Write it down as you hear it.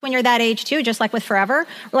When you're that age, too, just like with Forever,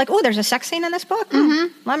 we're like, oh, there's a sex scene in this book? Let me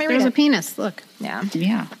read it. There's a penis. Look. Yeah.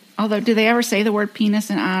 Yeah. Although, do they ever say the word penis?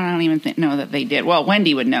 And I don't even know that they did. Well,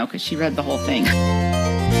 Wendy would know because she read the whole thing.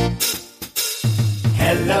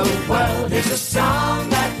 Hello world is a song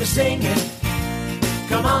that we're singing.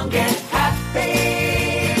 Come on, get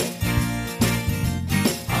happy.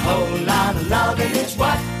 A whole lot of loving is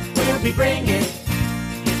what we'll be bringing.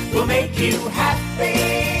 We'll make you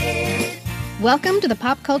happy. Welcome to the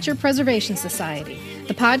Pop Culture Preservation Society,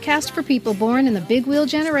 the podcast for people born in the big wheel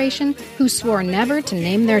generation who swore never to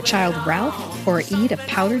name their child Ralph or eat a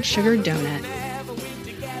powdered sugar donut.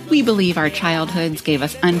 We believe our childhoods gave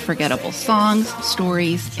us unforgettable songs,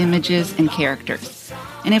 stories, images, and characters.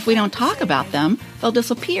 And if we don't talk about them, they'll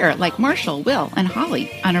disappear like Marshall, Will, and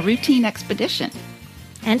Holly on a routine expedition.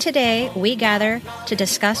 And today, we gather to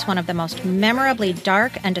discuss one of the most memorably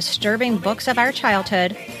dark and disturbing books of our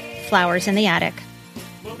childhood, Flowers in the Attic.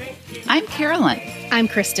 I'm Carolyn. I'm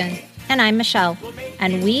Kristen. And I'm Michelle.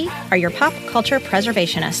 And we are your pop culture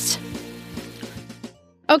preservationists.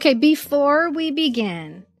 Okay, before we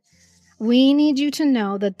begin, we need you to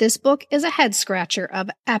know that this book is a head-scratcher of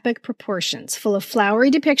epic proportions, full of flowery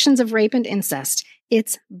depictions of rape and incest.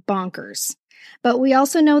 It's bonkers. But we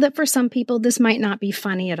also know that for some people, this might not be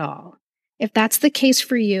funny at all. If that's the case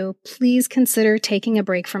for you, please consider taking a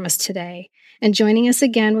break from us today and joining us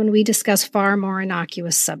again when we discuss far more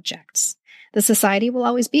innocuous subjects. The Society will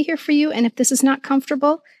always be here for you, and if this is not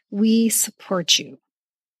comfortable, we support you.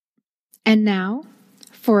 And now,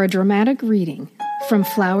 for a dramatic reading from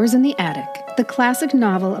Flowers in the Attic, the classic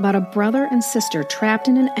novel about a brother and sister trapped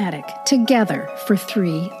in an attic together for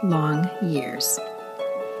 3 long years.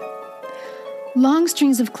 Long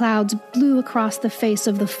strings of clouds blew across the face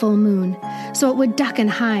of the full moon, so it would duck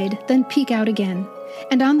and hide, then peek out again.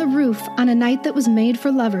 And on the roof, on a night that was made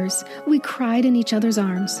for lovers, we cried in each other's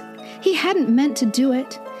arms. He hadn't meant to do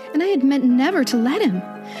it, and I had meant never to let him.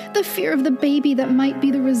 The fear of the baby that might be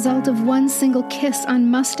the result of one single kiss on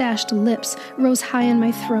mustached lips rose high in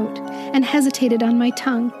my throat and hesitated on my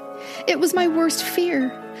tongue. It was my worst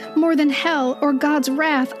fear. More than hell or God's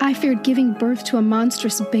wrath, I feared giving birth to a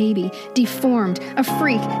monstrous baby, deformed, a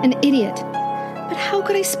freak, an idiot. But how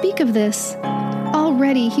could I speak of this?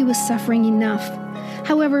 Already he was suffering enough.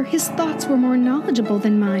 However, his thoughts were more knowledgeable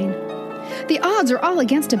than mine. The odds are all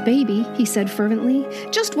against a baby, he said fervently.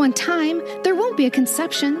 Just one time. There won't be a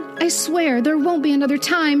conception. I swear there won't be another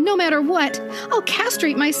time, no matter what. I'll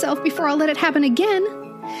castrate myself before I'll let it happen again.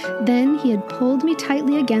 Then he had pulled me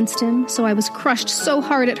tightly against him, so I was crushed so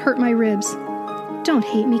hard it hurt my ribs. Don't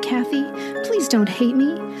hate me, Kathy. Please don't hate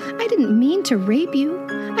me. I didn't mean to rape you.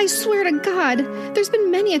 I swear to God, there's been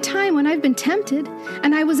many a time when I've been tempted,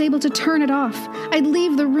 and I was able to turn it off. I'd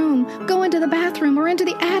leave the room, go into the bathroom or into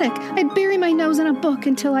the attic. I'd bury my nose in a book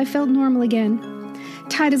until I felt normal again.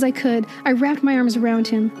 Tight as I could, I wrapped my arms around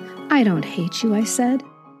him. I don't hate you, I said.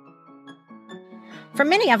 For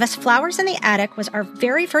many of us, Flowers in the Attic was our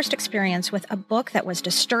very first experience with a book that was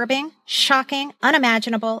disturbing, shocking,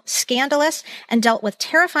 unimaginable, scandalous, and dealt with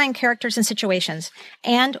terrifying characters and situations.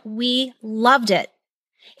 And we loved it.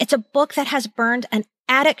 It's a book that has burned an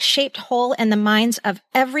attic-shaped hole in the minds of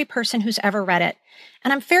every person who's ever read it,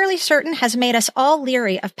 and I'm fairly certain has made us all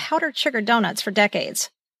leery of powdered sugar donuts for decades.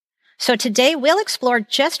 So today we'll explore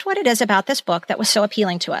just what it is about this book that was so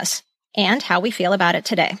appealing to us, and how we feel about it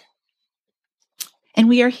today. And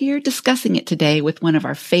we are here discussing it today with one of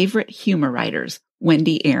our favorite humor writers,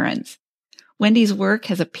 Wendy Aarons. Wendy's work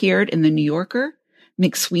has appeared in The New Yorker,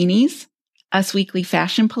 McSweeney's, Us Weekly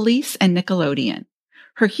Fashion Police, and Nickelodeon.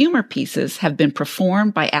 Her humor pieces have been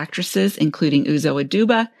performed by actresses including Uzo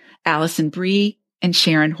Aduba, Alison Brie, and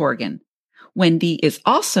Sharon Horgan. Wendy is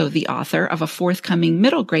also the author of a forthcoming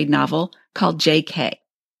middle grade novel called J.K.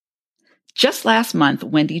 Just last month,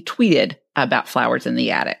 Wendy tweeted about Flowers in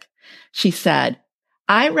the Attic. She said,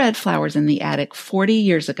 "I read Flowers in the Attic 40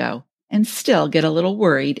 years ago and still get a little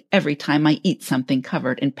worried every time I eat something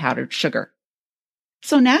covered in powdered sugar."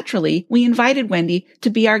 So naturally, we invited Wendy to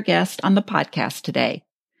be our guest on the podcast today,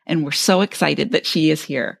 and we're so excited that she is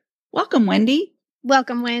here. Welcome, Wendy.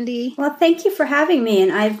 Welcome, Wendy. Well, thank you for having me,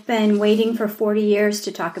 and I've been waiting for 40 years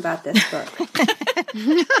to talk about this book.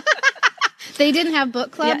 They didn't have book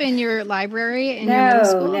club in your library in your middle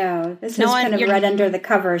school? No. This was kind of read under the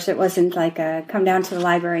covers. It wasn't like a come down to the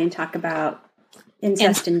library and talk about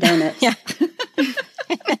incest and donuts. Yeah.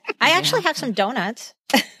 I actually have some donuts.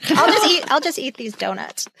 I'll just eat these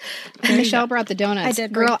donuts. Michelle brought the donuts. I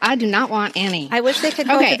did. Girl, I do not want any. I wish they could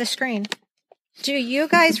go to the screen. Do you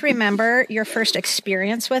guys remember your first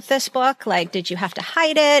experience with this book? Like, did you have to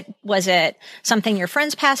hide it? Was it something your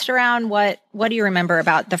friends passed around? What do you remember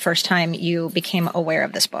about the first time you became aware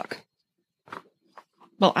of this book?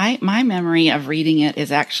 Well, my memory of reading it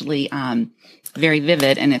is actually very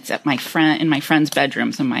vivid, and it's at in my friend's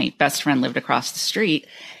bedroom. So my best friend lived across the street,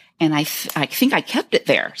 and I think I kept it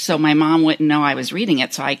there so my mom wouldn't know I was reading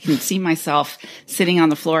it. So I can see myself sitting on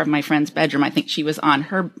the floor of my friend's bedroom. I think she was on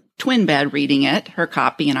her twin bed reading it, her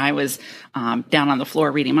copy, and I was down on the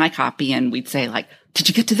floor reading my copy. And we'd say, like, "Did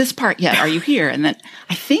you get to this part yet? Are you here?" And then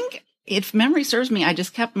I think, if memory serves me, I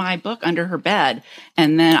just kept my book under her bed,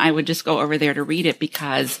 and then I would just go over there to read it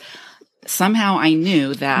because somehow I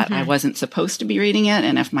knew that I wasn't supposed to be reading it.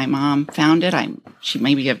 And if my mom found it, she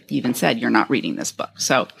maybe have even said, "You're not reading this book."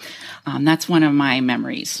 So that's one of my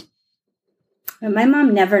memories. My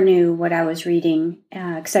mom never knew what I was reading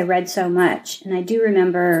because I read so much. And I do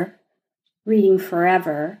remember reading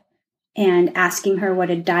Forever and asking her what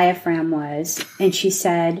a diaphragm was. And she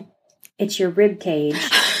said, "It's your rib cage."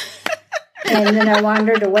 And then I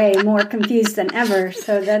wandered away more confused than ever.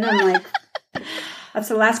 So then I'm like, that's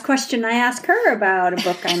the last question I ask her about a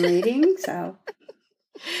book I'm reading. So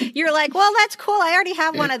you're like, well, that's cool. I already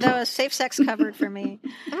have one of those. Safe sex covered for me.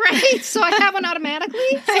 Right. So I have one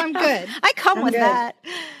automatically. So I'm good. I come with that.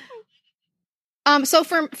 So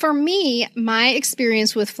for me, my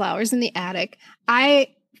experience with Flowers in the Attic,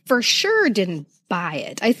 I for sure didn't buy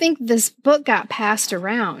it. I think this book got passed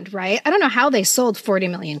around, right? I don't know how they sold 40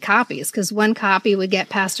 million copies because one copy would get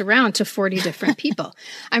passed around to 40 different people.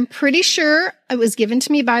 I'm pretty sure it was given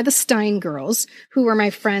to me by the Stein girls, who were my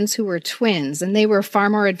friends who were twins, and they were far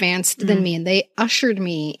more advanced than me, and they ushered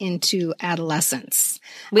me into adolescence.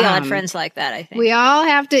 We all had friends like that, I think. We all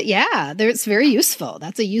have to, yeah, it's very useful.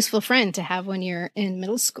 That's a useful friend to have when you're in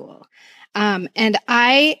middle school. And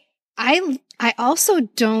I also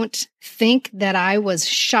don't think that I was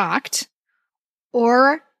shocked,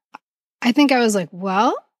 or I think I was like,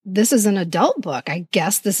 well, this is an adult book. I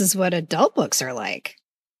guess this is what adult books are like.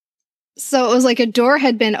 So it was like a door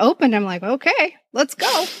had been opened. I'm like, okay, let's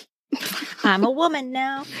go. I'm a woman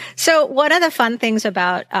now. So one of the fun things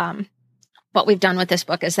about what we've done with this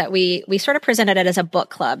book is that we sort of presented it as a book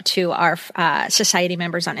club to our society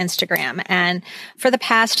members on Instagram. And for the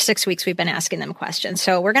past 6 weeks, we've been asking them questions.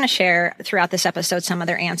 So we're going to share throughout this episode some of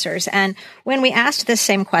their answers. And when we asked this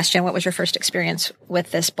same question, what was your first experience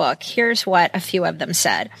with this book? Here's what a few of them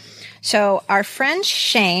said. So our friend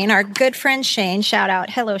Shane, our good friend Shane, shout out.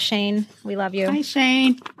 Hello, Shane. We love you. Hi,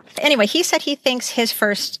 Shane. Anyway, he said he thinks his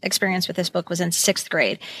first experience with this book was in 6th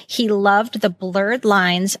grade. He loved the blurred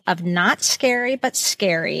lines of not scary, but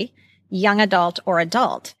scary, young adult or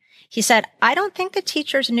adult. He said, I don't think the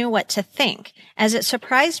teachers knew what to think, as it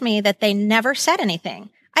surprised me that they never said anything.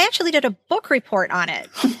 I actually did a book report on it.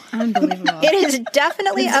 Unbelievable. It is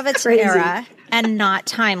definitely of its crazy. era and not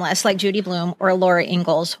timeless like Judy Blume or Laura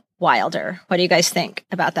Ingalls Wilder. What do you guys think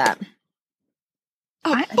about that?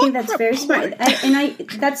 I think that's very smart.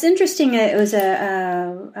 That's interesting. It was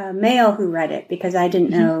a male who read it because I didn't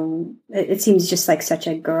know. It seems just like such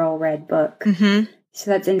a girl-read book. Mm-hmm. So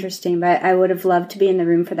that's interesting. But I would have loved to be in the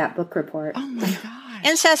room for that book report. Oh my gosh.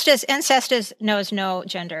 Incest knows no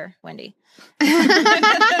gender, Wendy.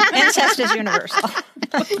 Incest is universal.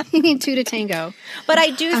 You need two to tango. But I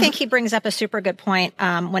do think he brings up a super good point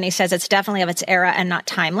when he says it's definitely of its era and not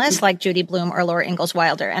timeless, like Judy Blume or Laura Ingalls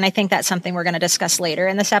Wilder. And I think that's something we're going to discuss later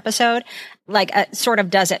in this episode. Like, sort of,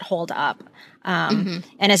 does it hold up? And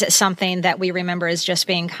is it something that we remember as just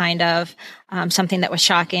being kind of something that was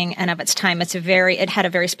shocking and of its time? It had a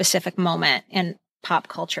very specific moment in pop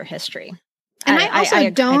culture history. And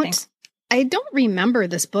I don't remember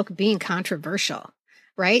this book being controversial,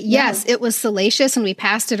 right? Yeah. Yes, it was salacious and we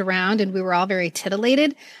passed it around and we were all very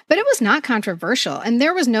titillated, but it was not controversial. And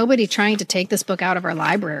there was nobody trying to take this book out of our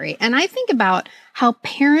library. And I think about how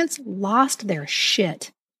parents lost their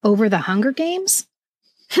shit over the Hunger Games.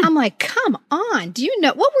 I'm like, come on. Do you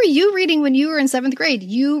know, what were you reading when you were in 7th grade?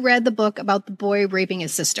 You read the book about the boy raping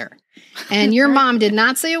his sister. And your mom did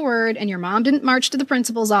not say a word, and your mom didn't march to the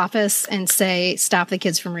principal's office and say, stop the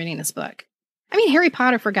kids from reading this book. I mean, Harry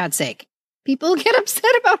Potter, for God's sake. People get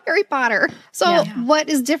upset about Harry Potter. So What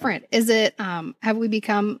is different? Is it, have we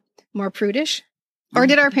become more prudish? Or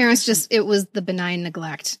did our parents just, it was the benign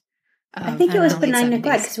neglect? I think it was benign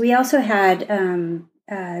neglect because we also had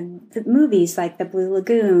the movies like The Blue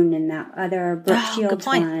Lagoon and that other Brooke Shields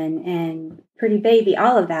one and Pretty Baby,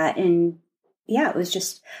 all of that. And yeah, it was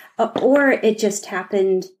just, or it just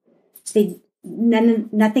happened.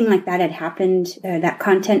 Nothing like that had happened. That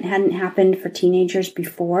content hadn't happened for teenagers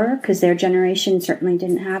before because their generation certainly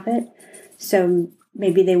didn't have it. So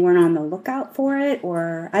maybe they weren't on the lookout for it,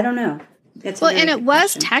 or I don't know. That's and it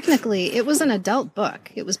was technically, it was an adult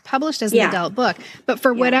book. It was published as an adult book, but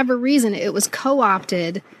for whatever reason, it was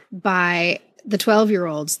co-opted by the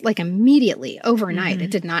 12-year-olds, like immediately, overnight.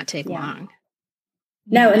 It did not take long.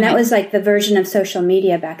 No, and that was like the version of social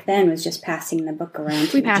media back then, was just passing the book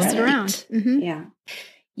around. We passed it around. Yeah.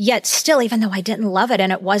 Yet still, even though I didn't love it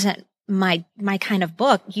and it wasn't my kind of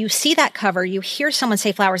book, you see that cover, you hear someone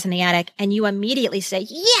say Flowers in the Attic, and you immediately say,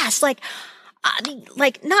 yes, not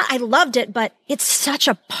I loved it, but it's such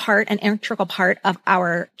a part, an integral part of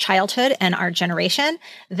our childhood and our generation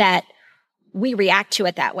that we react to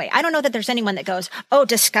it that way. I don't know that there's anyone that goes, oh,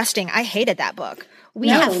 disgusting, I hated that book. We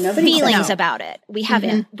have feelings about it. We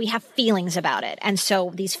have feelings about it. And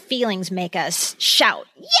so these feelings make us shout,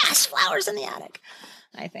 yes, Flowers in the Attic,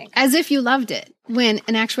 I think. As if you loved it, when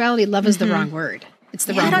in actuality, love is the wrong word. It's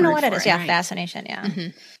the wrong word. I don't know what it is. Right. Fascination. Yeah.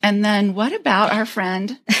 And then what about our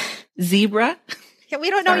friend Zebra? Yeah, we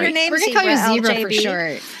don't know your name. We're going to call you Zebra for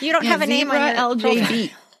short. You don't have a name on your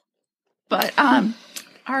LJB. But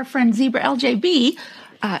our friend Zebra LJB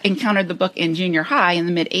encountered the book in junior high in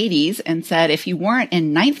the mid-'80s and said if you weren't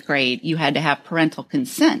in 9th grade, you had to have parental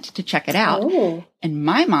consent to check it out. Oh. And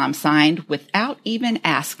my mom signed without even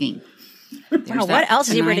asking. Wow, what else,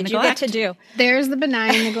 Zebra, did you get to do? There's the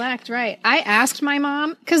benign neglect, right? I asked my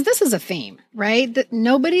mom, because this is a theme, right? That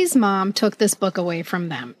nobody's mom took this book away from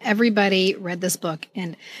them. Everybody read this book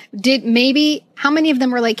and how many of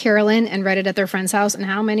them were like Carolyn and read it at their friend's house, and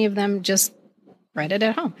how many of them just read it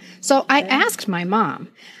at home? So I asked my mom,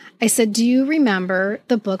 I said, do you remember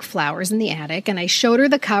the book Flowers in the Attic? And I showed her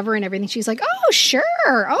the cover and everything. She's like, oh, sure.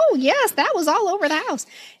 Oh, yes, that was all over the house.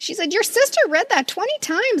 She said, your sister read that 20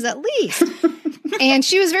 times at least. And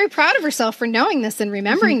she was very proud of herself for knowing this and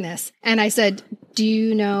remembering this. And I said, do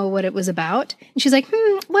you know what it was about? And she's like,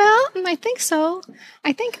 well, I think so.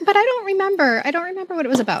 But I don't remember. I don't remember what it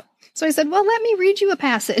was about. So I said, well, let me read you a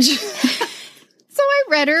passage. So I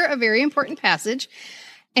read her a very important passage,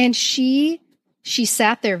 and she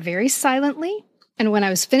sat there very silently, and when I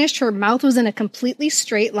was finished, her mouth was in a completely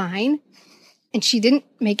straight line, and she didn't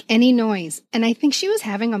make any noise. And I think she was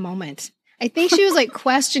having a moment. I think she was like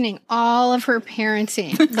questioning all of her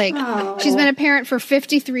parenting. Like, she's been a parent for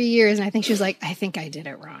 53 years, and I think she was like, I think I did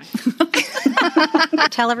it wrong.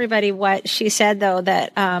 Tell everybody what she said, though,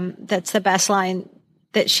 that's the best line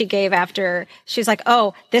that she gave after. She's like,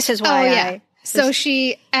 oh, this is why So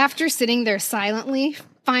she, after sitting there silently,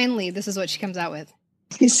 finally, this is what she comes out with.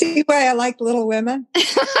 You see why I like Little Women?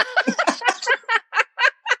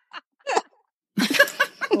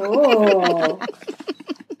 Oh.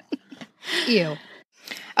 Ew.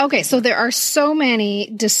 Okay, so there are so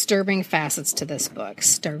many disturbing facets to this book.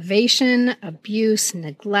 Starvation, abuse,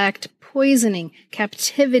 neglect, poisoning,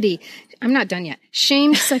 captivity. I'm not done yet.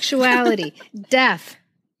 Shame, sexuality, death,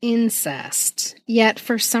 incest. Yet,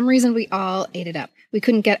 for some reason, we all ate it up. We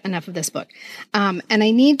couldn't get enough of this book. And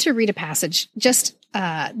I need to read a passage. This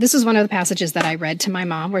is one of the passages that I read to my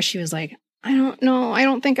mom where she was like, I don't know. I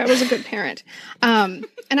don't think I was a good parent. And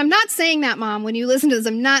I'm not saying that, Mom, when you listen to this,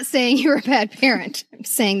 I'm not saying you're a bad parent. I'm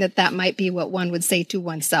saying that might be what one would say to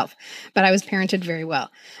oneself. But I was parented very well.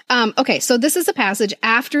 Okay, so this is a passage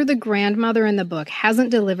after the grandmother in the book hasn't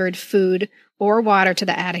delivered food or water to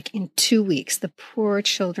the attic in 2 weeks. The poor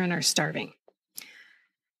children are starving.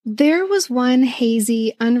 There was one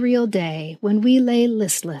hazy, unreal day when we lay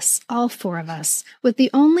listless, all four of us, with the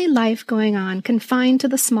only life going on confined to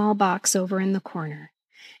the small box over in the corner.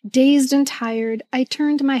 Dazed and tired, I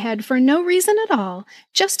turned my head for no reason at all,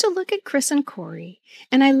 just to look at Chris and Corey,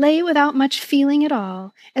 and I lay without much feeling at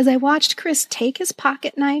all as I watched Chris take his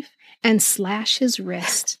pocket knife and slash his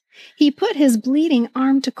wrist. He put his bleeding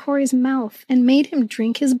arm to Corey's mouth and made him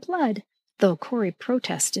drink his blood, though Corey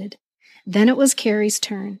protested. Then it was Carrie's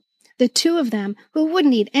turn. The two of them, who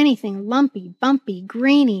wouldn't eat anything lumpy, bumpy,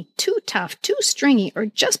 grainy, too tough, too stringy, or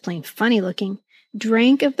just plain funny-looking,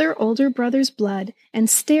 drank of their older brother's blood and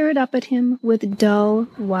stared up at him with dull,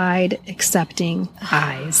 wide, accepting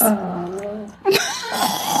eyes. I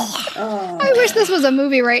wish this was a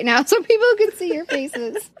movie right now so people could see your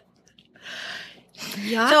faces.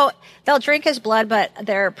 Yeah. So they'll drink his blood, but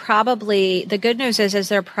they're probably, the good news is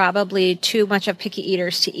they're probably too much of picky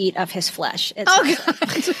eaters to eat of his flesh. God. Right?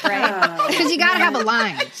 Because you got to have a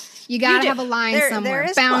line. You got to have a line somewhere.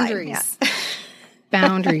 Boundaries. Yeah.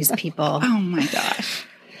 Boundaries, people. Oh my gosh.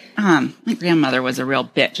 My grandmother was a real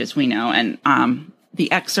bitch, as we know. And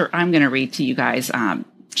the excerpt I'm going to read to you guys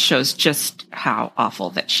shows just how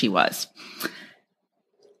awful that she was.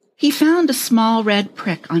 He found a small red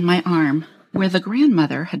prick on my arm where the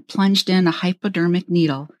grandmother had plunged in a hypodermic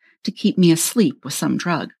needle to keep me asleep with some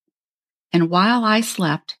drug. And while I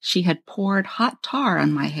slept, she had poured hot tar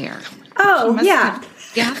on my hair. Oh, yeah.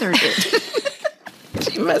 Gathered it.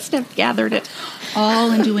 She must have gathered it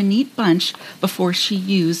all into a neat bunch before she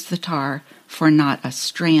used the tar, for not a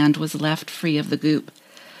strand was left free of the goop.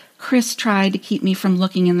 Chris tried to keep me from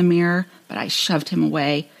looking in the mirror, but I shoved him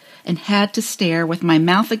away and had to stare with my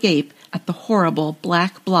mouth agape at the horrible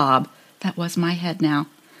black blob that was my head now,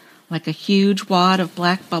 like a huge wad of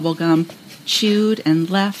black bubble gum, chewed and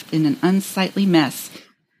left in an unsightly mess.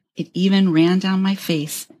 It even ran down my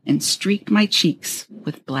face and streaked my cheeks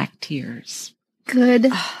with black tears.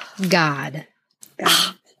 Good God.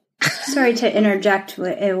 Sorry to interject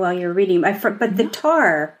while you're reading, but the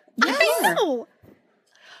tar. I know.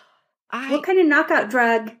 What kind of knockout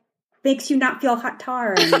drug makes you not feel hot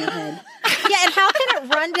tar in your head? Yeah, and how can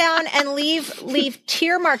it run down and leave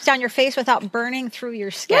tear marks down your face without burning through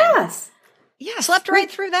your skin? Yes. Slept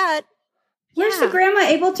right through that. Where's the grandma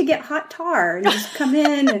able to get hot tar and just come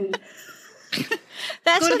in and...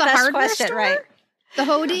 That's Go to the the best hardware question, store? right? The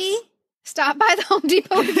Hody? Stop by the Home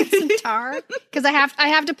Depot to get some tar? Because I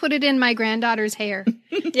have to put it in my granddaughter's hair.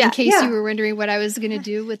 In case you were wondering what I was going to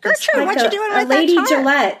do with this. Gertrude, what you doing with Lady that tar?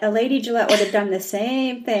 Gillette. A Lady Gillette would have done the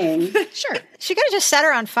same thing. Sure. She could have just set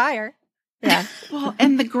her on fire. Yeah. Well,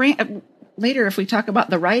 and later, if we talk about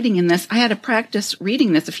the writing in this, I had to practice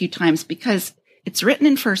reading this a few times because it's written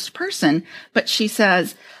in first person, but she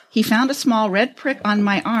says, he found a small red prick on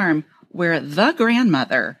my arm where the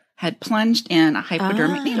grandmother had plunged in a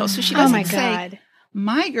hypodermic needle. So she doesn't say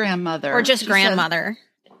my grandmother. Or just grandmother.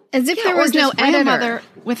 As if there was no grandmother editor.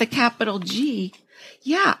 with a capital G.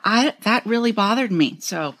 Yeah, that really bothered me.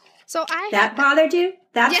 So that bothered you?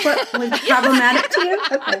 That's what was problematic to you?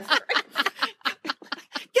 Okay.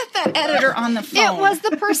 Get that editor on the phone. It was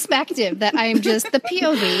the perspective that the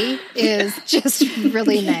POV is just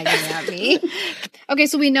really nagging at me. Okay,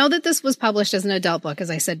 so we know that this was published as an adult book, as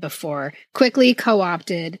I said before, quickly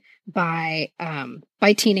co-opted by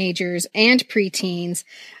teenagers and preteens,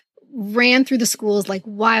 ran through the schools like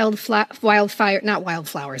wildfire, not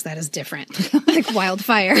wildflowers, that is different, like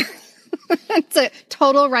wildfire. It's a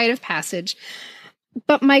total rite of passage.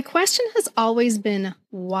 But my question has always been,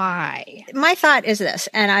 why? My thought is this,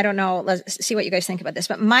 and I don't know, let's see what you guys think about this,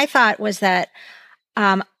 but my thought was that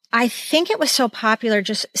I think it was so popular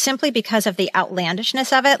just simply because of the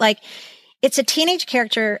outlandishness of it. Like, it's a teenage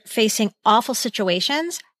character facing awful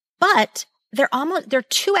situations, but they're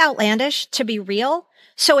too outlandish to be real.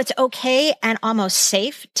 So it's okay and almost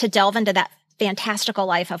safe to delve into that fantastical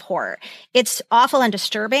life of horror. It's awful and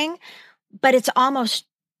disturbing, but it's almost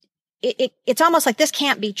like this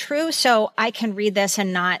can't be true. So I can read this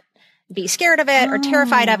and not be scared of it or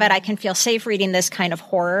terrified of it. I can feel safe reading this kind of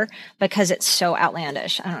horror because it's so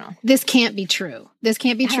outlandish. I don't know. This can't be true. This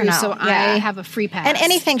can't be true. So I have a free pass. And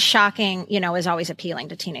anything shocking, is always appealing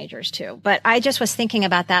to teenagers too. But I just was thinking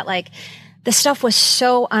about that. Like, the stuff was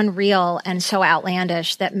so unreal and so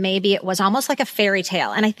outlandish that maybe it was almost like a fairy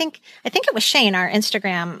tale. And I think it was Shane, our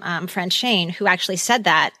Instagram friend Shane, who actually said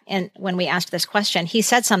that. And when we asked this question, he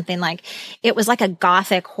said something like it was like a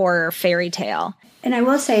gothic horror fairy tale. And I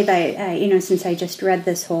will say that, since I just read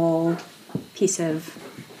this whole piece of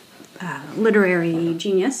literary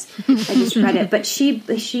genius, I just read it. But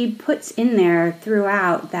she puts in there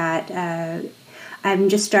throughout that I'm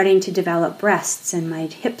just starting to develop breasts and my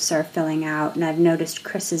hips are filling out, and I've noticed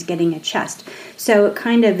Chris is getting a chest. So it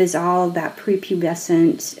kind of is all that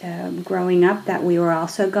prepubescent growing up that we were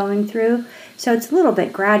also going through. So it's a little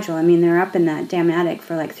bit gradual. I mean, they're up in that damn attic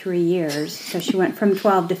for like 3 years. So she went from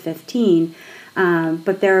 12 to 15.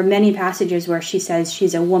 But there are many passages where she says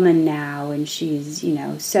she's a woman now, and she's,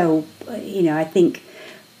 I think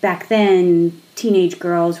back then teenage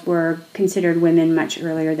girls were considered women much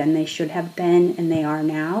earlier than they should have been, and they are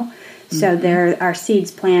now. So there are seeds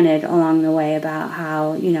planted along the way about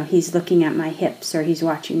how, he's looking at my hips or he's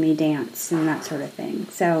watching me dance and that sort of thing.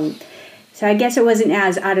 So I guess it wasn't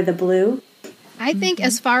as out of the blue. I think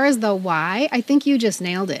as far as the why, I think you just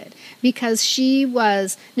nailed it. Because she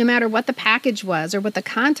was, no matter what the package was or what the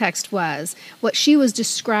context was, what she was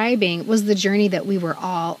describing was the journey that we were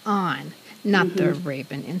all on. Not the rape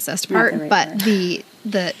and incest part, but the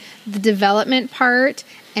development part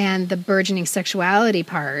and the burgeoning sexuality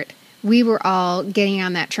part. We were all getting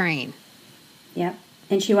on that train. Yep.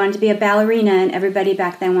 And she wanted to be a ballerina, and everybody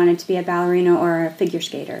back then wanted to be a ballerina or a figure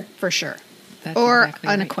skater. For sure. That's or exactly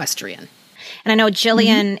an right. equestrian. And I know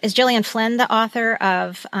is Gillian Flynn the author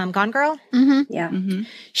of Gone Girl? Mm-hmm. Yeah. Mm-hmm.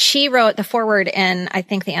 She wrote the foreword in, I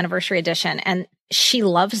think, the anniversary edition, and she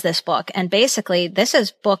loves this book. And basically,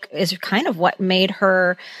 book is kind of what made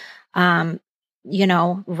her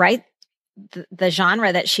write the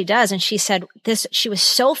genre that she does. And she said she was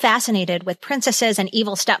so fascinated with princesses and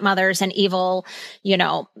evil stepmothers and evil,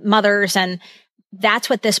 mothers. And that's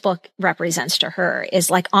what this book represents to her, is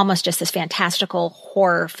like almost just this fantastical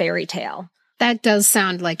horror fairy tale. That does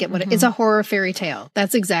sound like it. It's a horror fairy tale.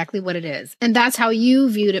 That's exactly what it is. And that's how you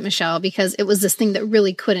viewed it, Michelle, because it was this thing that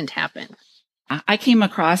really couldn't happen. I came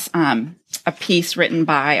across a piece written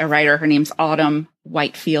by a writer. Her name's Autumn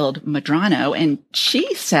Whitefield Madrano. And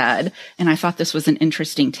she said, and I thought this was an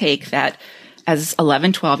interesting take, that as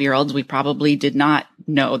 11, 12-year-olds, we probably did not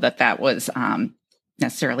know that was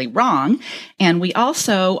necessarily wrong. And we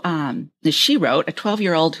also, as she wrote, a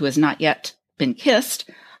 12-year-old who has not yet been kissed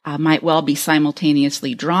might well be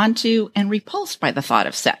simultaneously drawn to and repulsed by the thought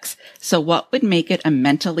of sex. So what would make it a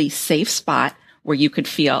mentally safe spot where she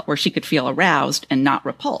could feel aroused and not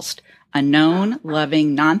repulsed? A known,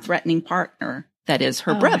 loving, non-threatening partner that is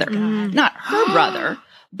her brother. Not her brother,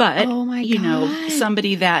 but,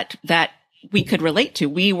 somebody that we could relate to.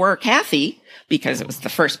 We were Kathy because it was the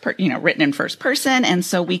first, written in first person. And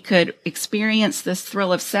so we could experience this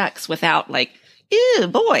thrill of sex without like, ew,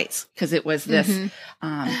 boys, because it was this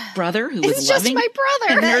brother who was loving. It's just my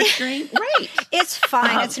brother. And nurturing. Right. It's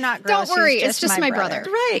fine. It's not gross. Don't worry. It's just my brother.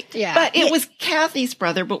 Right. Yeah. But it was Kathy's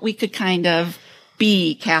brother, but we could kind of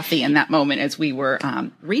be Kathy in that moment as we were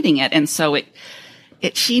reading it. And so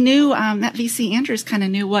she knew that VC Andrews kind of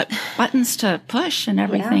knew what buttons to push and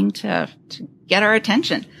everything to get our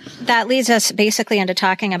attention. That leads us basically into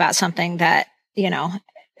talking about something that,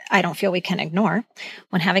 I don't feel we can ignore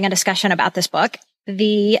when having a discussion about this book,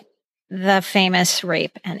 the famous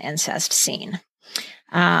rape and incest scene,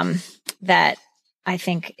 that I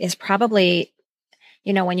think is probably,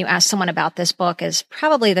 when you ask someone about this book, is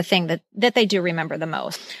probably the thing that they do remember the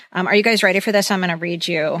most. Are you guys ready for this? I'm going to read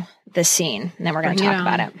you the scene and then we're going to talk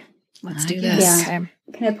about it. Let's do this. Yeah. Okay.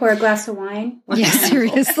 Can I pour a glass of wine? Yeah,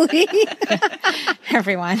 seriously.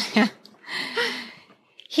 Everyone. Yeah.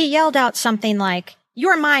 He yelled out something like,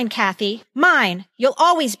 "You're mine, Kathy. Mine. You'll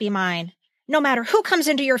always be mine. No matter who comes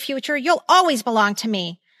into your future, you'll always belong to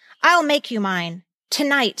me. I'll make you mine.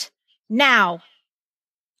 Tonight. Now."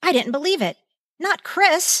 I didn't believe it. Not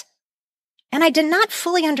Chris. And I did not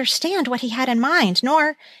fully understand what he had in mind,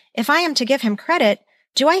 nor, if I am to give him credit,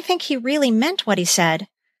 do I think he really meant what he said.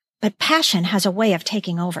 But passion has a way of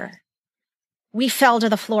taking over. We fell to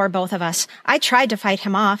the floor, both of us. I tried to fight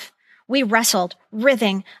him off. We wrestled,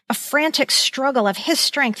 writhing, a frantic struggle of his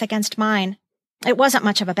strength against mine. It wasn't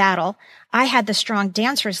much of a battle. I had the strong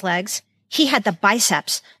dancer's legs. He had the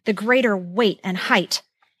biceps, the greater weight and height.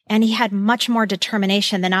 And he had much more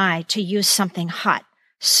determination than I to use something hot,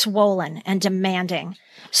 swollen, and demanding.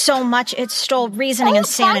 So much it stole reasoning and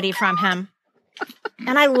sanity from him.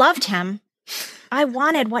 And I loved him. I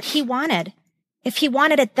wanted what he wanted. If he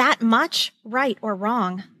wanted it that much, right or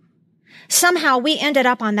wrong. Somehow we ended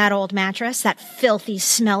up on that old mattress, that filthy,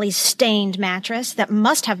 smelly, stained mattress that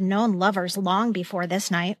must have known lovers long before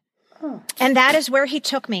this night. And that is where he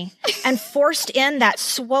took me and forced in that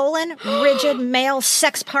swollen, rigid male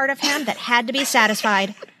sex part of him that had to be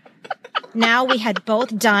satisfied. Now we had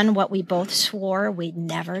both done what we both swore we'd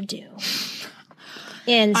never do.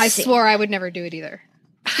 I swore I would never do it either.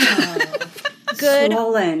 Good,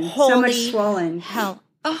 swollen. holy so much swollen. Hell.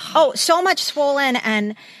 Oh, so much swollen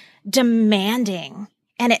and demanding.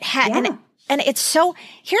 And it had, and it's so,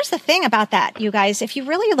 here's the thing about that, you guys, if you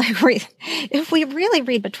really if we really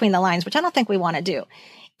read between the lines, which I don't think we want to do,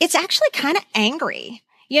 it's actually kind of angry.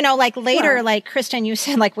 Like later, like Kristen, you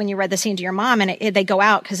said, like when you read the scene to your mom and they go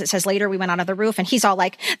out because it says later we went onto the roof and he's all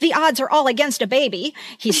like, "The odds are all against a baby,"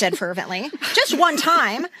 he said fervently. "Just one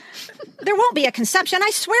time. There won't be a conception.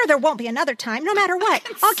 I swear there won't be another time, no matter what.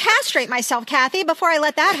 I'll castrate myself, Kathy, before I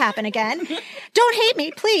let that happen again. Don't hate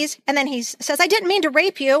me, please." And then he says, "I didn't mean to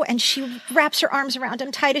rape you." And she wraps her arms around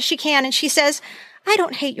him tight as she can. And she says, "I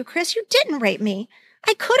don't hate you, Chris. You didn't rape me.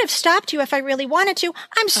 I could have stopped you if I really wanted to.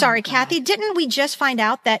 I'm sorry, Kathy. Didn't we just find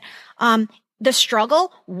out that the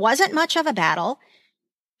struggle wasn't much of a battle?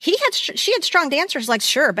 She had strong dancers legs,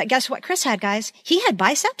 sure, but guess what Chris had, guys? He had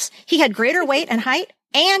biceps, he had greater weight and height,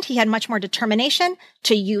 and he had much more determination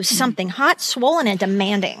to use something hot, swollen, and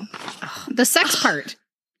demanding." The sex part.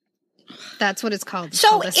 That's what it's called.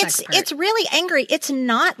 So it's really angry. It's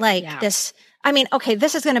not like this. I mean, okay,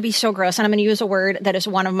 this is going to be so gross, and I'm going to use a word that is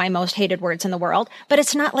one of my most hated words in the world, but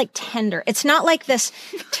it's not like tender. It's not like this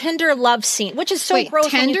tender love scene, which is so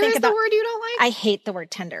gross. Tender when you think is about the word you don't like? I hate the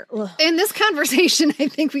word tender. Ugh. In this conversation, I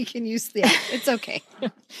think we can use it's okay.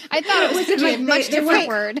 I thought it was a much different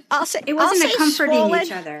word. It wasn't a comforting swollen.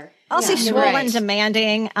 each other. I'll say you're swollen, right.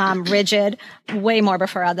 demanding, rigid, way more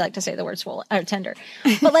before I'd like to say the word swollen or tender.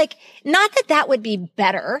 But like, not that that would be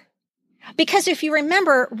better. Because if you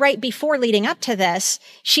remember right before leading up to this,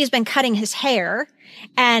 she's been cutting his hair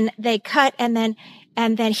and they cut and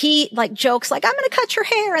then he like jokes like, I'm going to cut your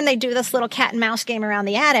hair. And they do this little cat and mouse game around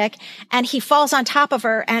the attic and he falls on top of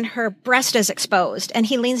her and her breast is exposed and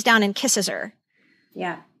he leans down and kisses her.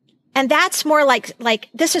 Yeah. And that's more like,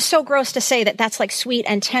 this is so gross to say that that's like sweet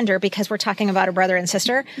and tender because we're talking about a brother and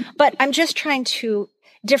sister. But I'm just trying to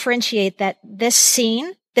differentiate that this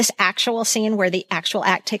scene, this actual scene where the actual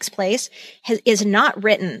act takes place is not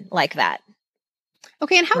written like that.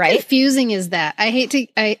 Okay. And how confusing is that? I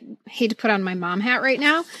hate to put on my mom hat right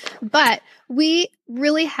now, but we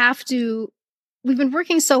really we've been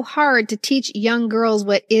working so hard to teach young girls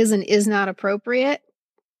what is and is not appropriate.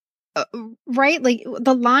 Right? Like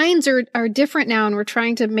the lines are different now and we're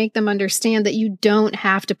trying to make them understand that you don't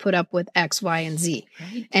have to put up with X, Y, and Z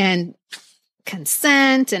and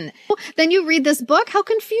consent. And then you read this book. How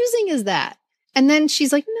confusing is that? And then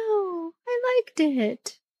she's like, no, I liked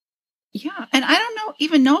it. Yeah. And I don't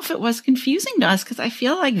even know if it was confusing to us because I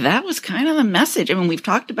feel like that was kind of the message. I mean, we've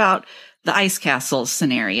talked about the ice castle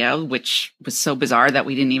scenario, which was so bizarre that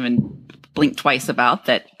we didn't even blink twice about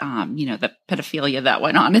that, the pedophilia that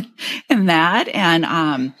went on in that.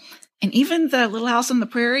 And even the Little House on the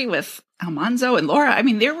Prairie with Almanzo and Laura. I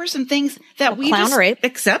mean, there were some things that we just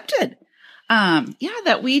accepted.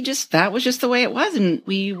 That was just the way it was. And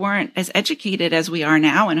we weren't as educated as we are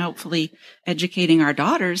now and hopefully educating our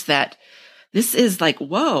daughters that this is like,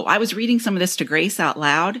 whoa, I was reading some of this to Grace out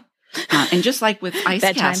loud. And just like with ice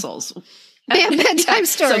castles. Bedtime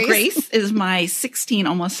stories. So Grace is my 16,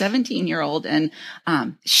 almost 17-year-old. And,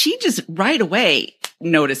 she just right away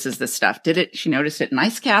notices this stuff. She noticed it in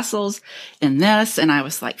ice castles and this. And I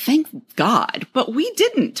was like, thank God. But we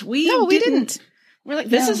didn't. We didn't. We're like,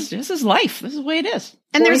 this is life. This is the way it is.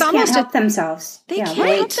 And there's almost help themselves. They can't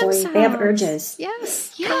help themselves. They have urges.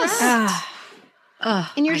 Yes.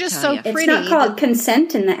 And you're just so pretty. It's not called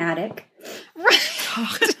consent in the attic.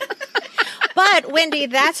 Right. But Wendy,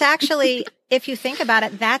 that's actually, if you think about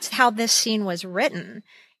it, that's how this scene was written.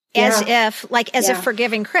 As if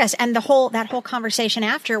forgiving Chris. And that whole conversation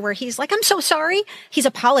after where he's like, I'm so sorry. He's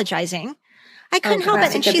apologizing. I couldn't help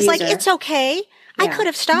it. And she's like, it's okay. I could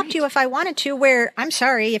have stopped you if I wanted to, where I'm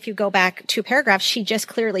sorry, if you go back 2 paragraphs, she just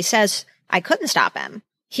clearly says, I couldn't stop him.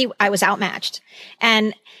 I was outmatched.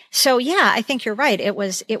 And so, I think you're right. It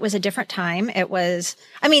was a different time. It was,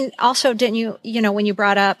 also didn't you, when you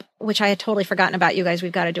brought up, which I had totally forgotten about you guys,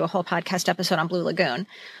 we've got to do a whole podcast episode on Blue Lagoon.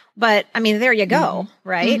 But there you go,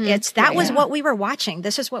 right? Mm-hmm. Was what we were watching.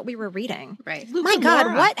 This is what we were reading. Right. My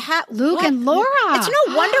God, Luke and Laura. It's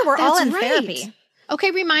no wonder we're all in therapy.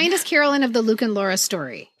 Okay, remind us, Carolyn, of the Luke and Laura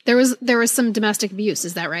story. There was some domestic abuse.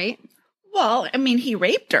 Is that right? Well, he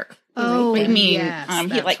raped her. Oh, he yes,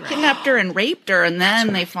 kidnapped her and raped her, and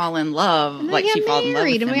then they fall in love. And they get fall in love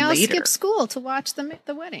with him and we all later. skip school to watch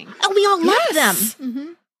the wedding. Oh, we all loved them.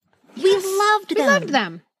 Mm-hmm. We loved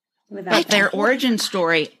them. But their origin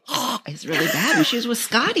story is really bad. And she was with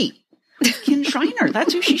Scotty, Ken Schreiner.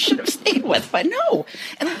 That's who she should have stayed with, but no.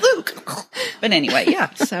 And Luke. But anyway,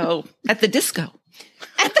 so at the disco.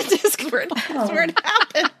 At the disco. That's where it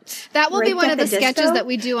happened. That will be one of the sketches that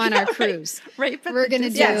we do on our cruise. We're going to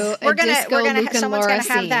do a disco Luke and someone's Laura going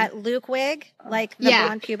to have that Luke wig, like the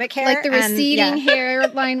blonde pubic hair. Like the receding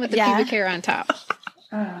hairline with the pubic hair on top.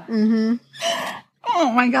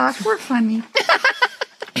 Oh my gosh, we're funny.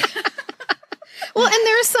 Well, and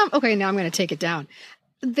there's some. Okay, now I'm going to take it down.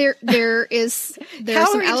 There are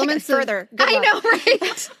some elements further. I know,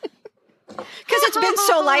 right? Because it's been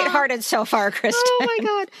so lighthearted so far, Kristen. Oh my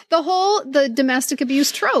God. The domestic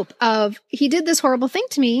abuse trope of he did this horrible thing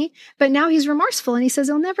to me, but now he's remorseful and he says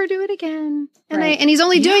he'll never do it again. And and he's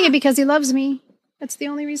only doing it because he loves me. That's the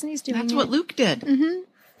only reason he's doing it. That's what Luke did. Mm-hmm.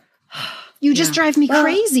 You just drive me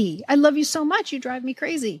crazy. I love you so much. You drive me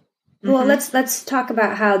crazy. Well, let's talk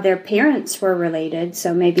about how their parents were related.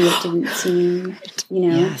 So maybe it didn't seem,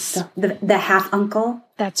 the half uncle.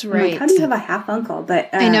 That's right. Like, how do you have a half uncle? But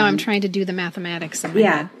I know I'm trying to do the mathematics. In my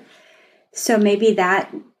head. So maybe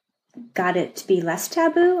that got it to be less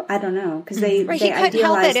taboo. I don't know because they he couldn't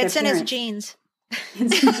help it. It's in his parents. genes.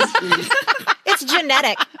 It's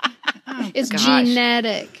genetic. Oh, it's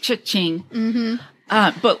genetic. Cha-ching.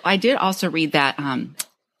 Mm-hmm. But I did also read that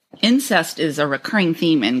incest is a recurring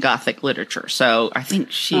theme in Gothic literature. So I think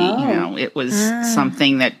it was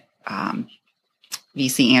something that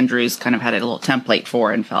V.C. Andrews kind of had a little template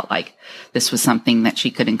for and felt like this was something that she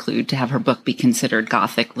could include to have her book be considered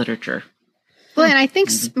Gothic literature. Well, and I think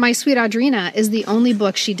My Sweet Audrina is the only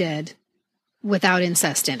book she did without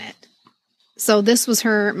incest in it. So this was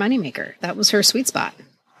her moneymaker. That was her sweet spot.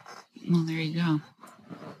 Well, there you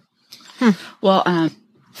go. Well,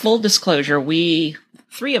 full disclosure, we,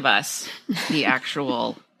 three of us, the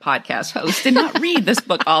actual podcast hosts, did not read this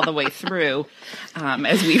book all the way through,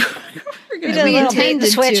 as we were going to. We intended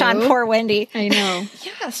to switch on poor Wendy. I know.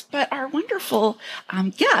 Yes, but our wonderful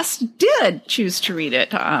guest did choose to read it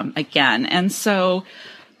again. And so,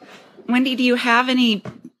 Wendy, do you have any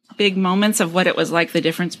big moments of what it was like, the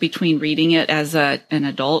difference between reading it as an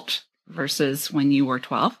adult versus when you were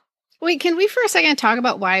 12? Wait, can we for a second talk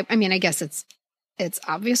about why? I mean, I guess it's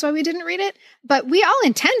obvious why we didn't read it, but we all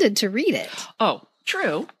intended to read it. Oh,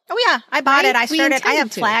 true. Oh, yeah. I bought it. I have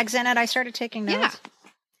to. flags in it. I started taking notes. Yeah.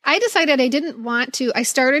 I decided I didn't want to. I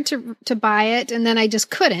started to buy it, and then I just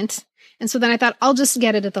couldn't. And so then I thought, I'll just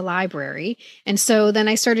get it at the library. And so then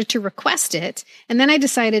I started to request it. And then I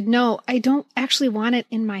decided, no, I don't actually want it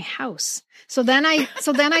in my house. So then I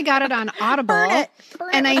got it on Audible. Burn it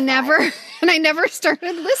and I never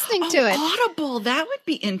started listening to it. Audible, that would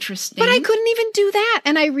be interesting. But I couldn't even do that.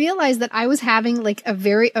 And I realized that I was having like a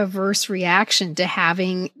very averse reaction to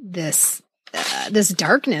having this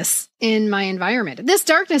darkness in my environment. This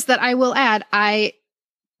darkness that I will add, I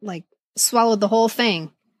like swallowed the whole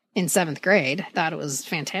thing in 7th grade. Thought it was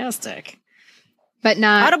fantastic. But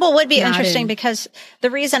not Audible would be interesting because the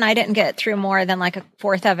reason I didn't get through more than like a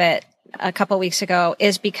fourth of it a couple weeks ago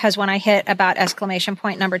is because when I hit about exclamation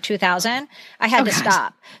point number 2000, I had to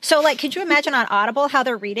stop. So like, could you imagine on Audible how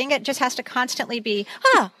they're reading it just has to constantly be,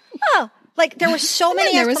 like there were so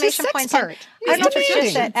many exclamation points. I don't know if it's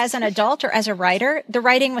just that as an adult or as a writer, the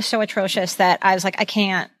writing was so atrocious that I was like, I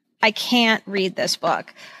can't read this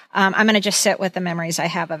book. I'm going to just sit with the memories I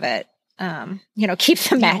have of it. Keep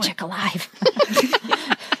the magic alive.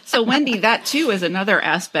 So, Wendy, that too is another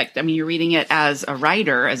aspect. I mean, you're reading it as a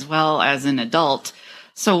writer as well as an adult.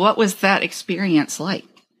 So what was that experience like?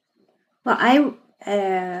 Well,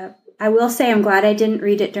 I will say I'm glad I didn't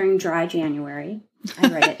read it during dry January. I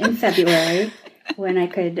read it in February when I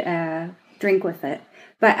could drink with it.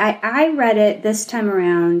 But I read it this time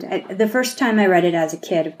around. The first time I read it as a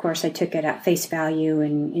kid, of course, I took it at face value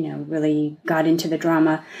and, really got into the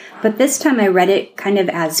drama. But this time I read it kind of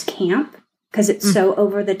as camp because it's so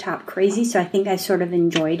over the top crazy. So I think I sort of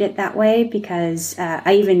enjoyed it that way because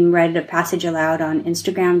I even read a passage aloud on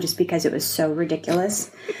Instagram just because it was so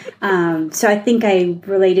ridiculous. So I think I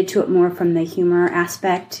related to it more from the humor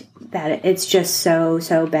aspect, that it's just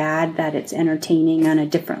so bad that it's entertaining on a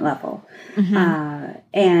different level.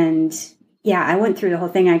 And yeah, I went through the whole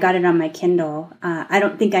thing. I got it on my Kindle. I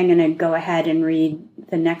don't think I'm going to go ahead and read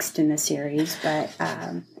the next in the series, but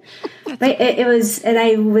it was, and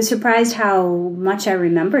I was surprised how much I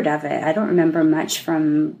remembered of it. I don't remember much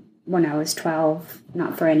from when I was 12,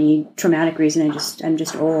 not for any traumatic reason. I'm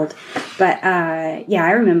just old, but yeah,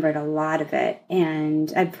 I remembered a lot of it,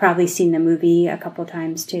 and I've probably seen the movie a couple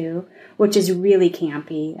times too, which is really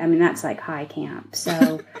campy. I mean, that's like high camp.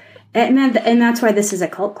 So. And that's why this is a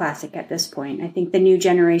cult classic at this point. I think the new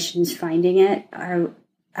generations finding it are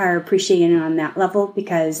appreciating it on that level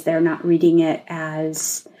because they're not reading it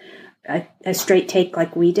as a straight take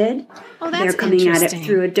like we did. Oh, that's they're coming at it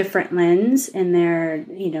through a different lens, and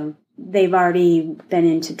they've already been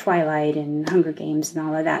into Twilight and Hunger Games and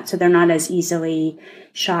all of that, so they're not as easily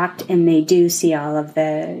shocked, and they do see all of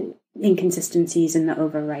the inconsistencies and the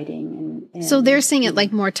overwriting. And so they're seeing it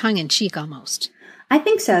like more tongue in cheek almost. I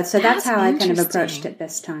think so. So that's how I kind of approached it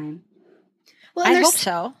this time. Well, I hope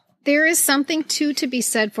so. There is something too to be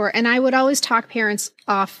said for, and I would always talk parents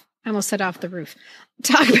off. I almost said off the roof.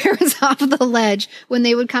 Talk parents off the ledge when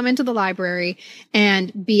they would come into the library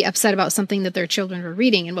and be upset about something that their children were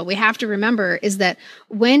reading. And what we have to remember is that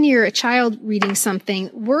when you're a child reading something,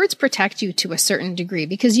 words protect you to a certain degree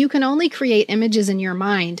because you can only create images in your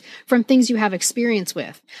mind from things you have experience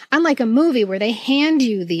with. Unlike a movie where they hand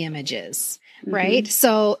you the images. Right?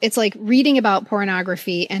 So it's like reading about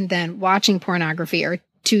pornography and then watching pornography are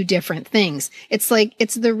two different things. It's like,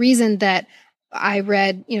 it's the reason that I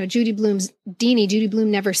read, Judy Blume's Deanie. Judy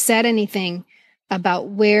Blume never said anything about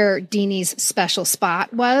where Deanie's special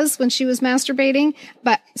spot was when she was masturbating.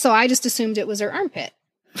 But so I just assumed it was her armpit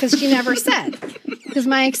because she never said, because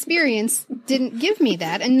my experience didn't give me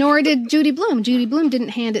that. And nor did Judy Blume. Judy Blume didn't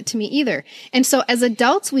hand it to me either. And so as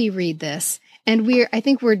adults, we read this. And I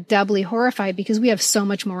think we're doubly horrified because we have so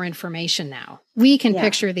much more information now. We can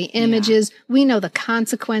picture the images. Yeah. We know the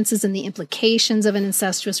consequences and the implications of an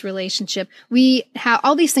incestuous relationship. We have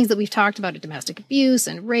all these things that we've talked about, domestic abuse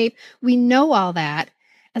and rape. We know all that.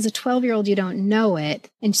 As a 12-year-old, you don't know it.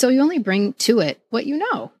 And so you only bring to it what you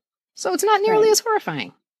know. So it's not nearly as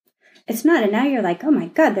horrifying. It's not. And now you're like, oh my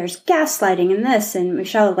God, there's gaslighting in this. And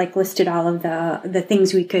Michelle listed all of the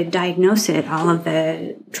things we could diagnose it, all of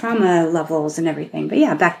the trauma levels and everything. But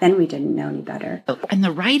yeah, back then we didn't know any better. And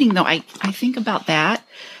the writing, though, I think about that.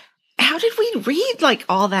 How did we read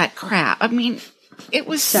all that crap? I mean, it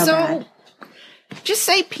was so bad. Just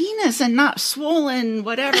say penis and not swollen,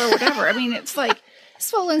 whatever. I mean, it's like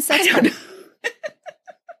swollen sex. I don't know.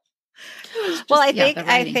 Well, I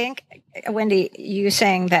think, Wendy, you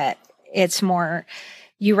saying that it's more,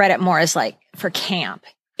 you read it more as for camp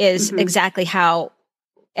is exactly how,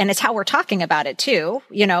 and it's how we're talking about it too.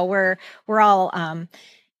 We're all,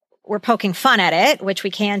 we're poking fun at it, which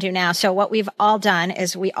we can do now. So what we've all done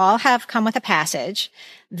is we all have come with a passage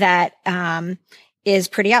that, is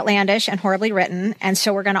pretty outlandish and horribly written. And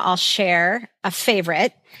so we're going to all share a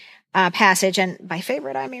favorite, passage. And by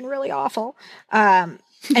favorite, I mean really awful. And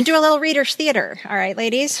do a little reader's theater. All right,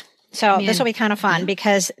 ladies. So this will be kind of fun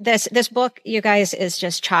because this book, you guys, is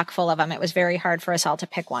just chock full of them. It was very hard for us all to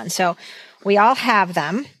pick one. So we all have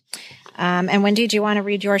them. And Wendy, do you want to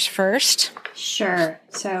read yours first? Sure.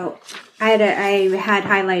 So I had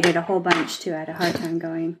highlighted a whole bunch too. I had a hard time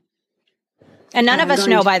going. And none of us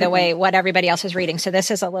know, by the way, what everybody else is reading. So this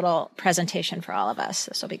is a little presentation for all of us.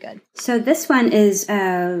 This will be good. So this one is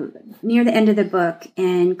near the end of the book,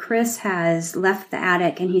 and Chris has left the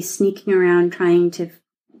attic, and he's sneaking around trying to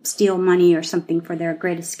steal money or something for their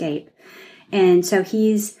great escape. And so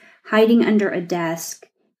he's hiding under a desk,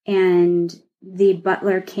 and the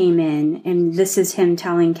butler came in, and this is him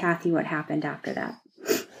telling Kathy what happened after that.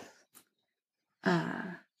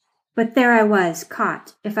 But there I was,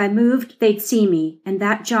 caught. If I moved, they'd see me. And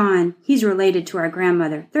that John, he's related to our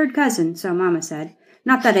grandmother. Third cousin, so Mama said.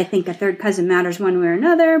 Not that I think a third cousin matters one way or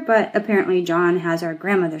another, but apparently John has our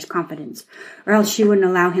grandmother's confidence. Or else she wouldn't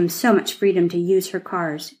allow him so much freedom to use her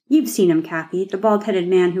cars. You've seen him, Kathy, the bald-headed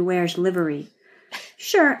man who wears livery.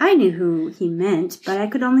 Sure, I knew who he meant, but I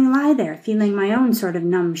could only lie there, feeling my own sort of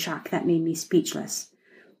numb shock that made me speechless.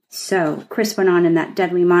 So, Chris went on in that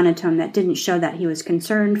deadly monotone that didn't show that he was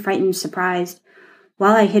concerned, frightened, surprised.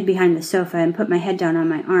 While I hid behind the sofa and put my head down on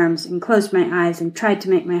my arms and closed my eyes and tried to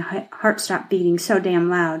make my heart stop beating so damn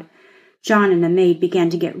loud, John and the maid began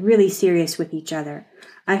to get really serious with each other.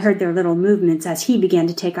 I heard their little movements as he began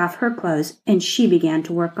to take off her clothes and she began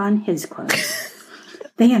to work on his clothes.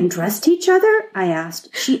 They undressed each other? I asked.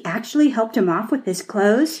 She actually helped him off with his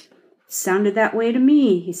clothes? Sounded that way to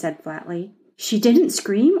me, he said flatly. She didn't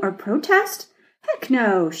scream or protest? Heck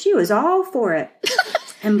no, she was all for it.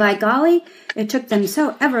 And by golly, it took them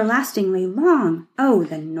so everlastingly long. Oh,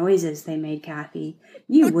 the noises they made, Kathy.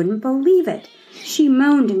 You wouldn't believe it. She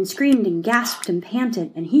moaned and screamed and gasped and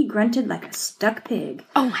panted, and he grunted like a stuck pig.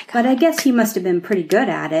 Oh, my God. But I guess he must have been pretty good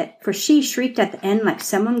at it, for she shrieked at the end like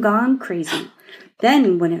someone gone crazy.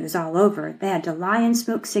 Then, when it was all over, they had to lie and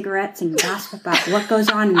smoke cigarettes and gossip about what goes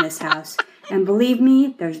on in this house. And believe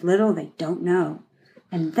me, there's little they don't know.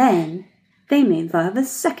 And then they made love a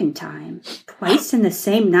second time. Twice in the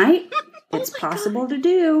same night? It's possible to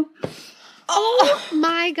do. Oh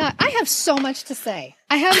my God. I have so much to say.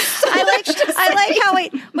 I like how,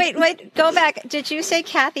 wait, go back. Did you say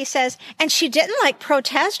Kathy says, and she didn't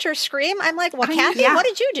protest or scream? I'm like, well, Kathy, what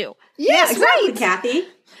did you do? Yes, exactly, Kathy.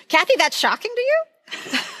 Kathy, that's shocking to you?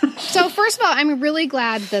 So first of all, I'm really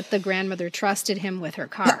glad that the grandmother trusted him with her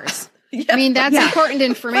cars. I mean, that's important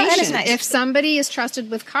information. Well, that is nice. If somebody is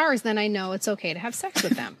trusted with cars, then I know it's okay to have sex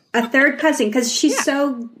with them. A third cousin, because she's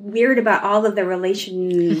so weird about all of the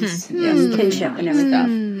relations and kinship and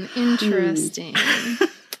everything. Interesting.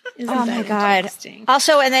 Oh my God.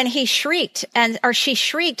 Also, and then he shrieked or she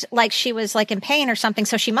shrieked like she was in pain or something.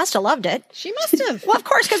 So she must have loved it. She must have. Well, of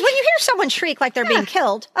course, because when you hear someone shriek like they're being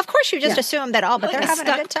killed, of course you just assume that, but they're having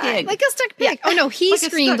a good time. Pig. Like a stuck pig. Yeah. Oh no, he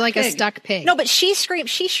screamed like a stuck pig. No, but she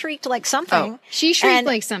shrieked like something. Oh. She shrieked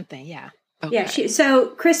like something. Yeah. Okay. Yeah. So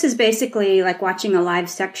Chris is basically like watching a live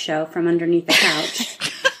sex show from underneath the couch.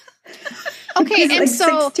 Okay, and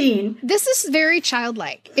so 16. This is very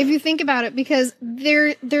childlike, if you think about it, because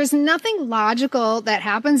there's nothing logical that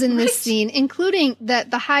happens in this scene, including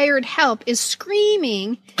that the hired help is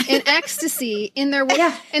screaming in ecstasy in their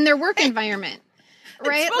work environment.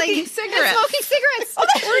 Right? Smoking cigarettes. Smoking cigarettes.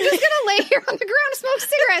 We're just going to lay here on the ground and smoke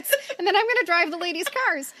cigarettes, and then I'm going to drive the ladies'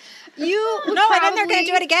 cars. And then they're going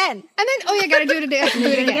to do it again. And then, you got to do it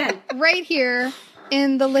again. Right here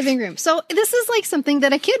in the living room. So this is like something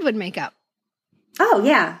that a kid would make up. Oh,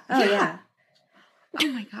 yeah. Yeah. Oh,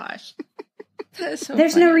 my gosh. That is so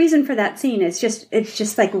There's funny. no reason for that scene. It's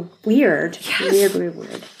just like weird. Yes. Weird.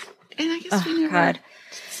 And I guess we never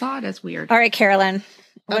saw it as weird. All right, Carolyn,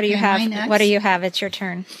 what do you have? mine next? What do you have? It's your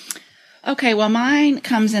turn. Okay, well, mine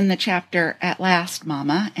comes in the chapter At Last,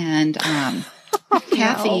 Mama, and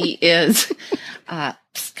Kathy is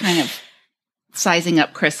kind of sizing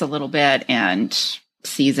up Chris a little bit and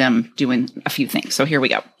sees him doing a few things. So here we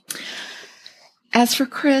go. As for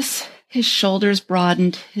Chris, his shoulders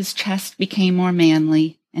broadened, his chest became more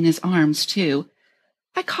manly, and his arms, too.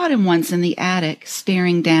 I caught him once in the attic,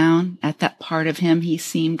 staring down at that part of him he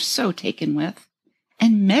seemed so taken with,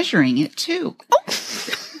 and measuring it, too.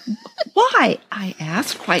 Why? I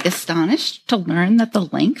asked, quite astonished to learn that the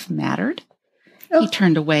length mattered. He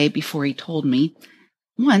turned away before he told me.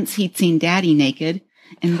 Once he'd seen Daddy naked,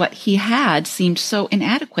 and what he had seemed so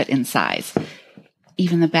inadequate in size.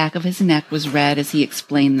 Even the back of his neck was red as he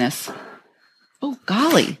explained this. Oh,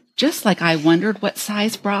 golly, just like I wondered what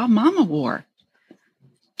size bra Mama wore.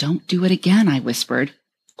 Don't do it again, I whispered.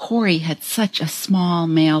 Corey had such a small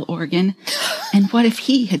male organ, and what if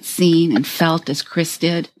he had seen and felt as Chris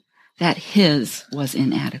did, that his was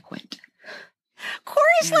inadequate?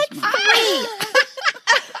 Corey's like 3.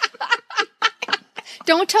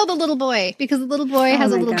 Don't tell the little boy, because the little boy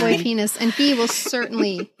has a my little boy God. penis, and he will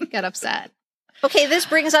certainly get upset. Okay, this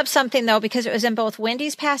brings up something, though, because it was in both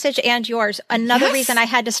Wendy's passage and yours. Another Yes. reason I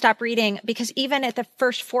had to stop reading, because even at the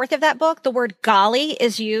first fourth of that book, the word golly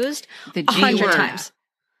is used The G 100 word. times.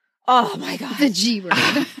 Oh, my God. The G word.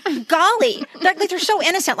 Golly. They're so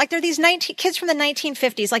innocent. Like, they're these kids from the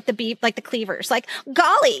 1950s, like the Cleavers. Like,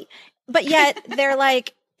 golly. But yet, they're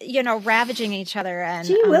like, ravaging each other and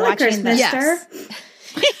Gee willikers, watching the... Yes.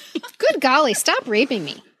 Good golly, stop raping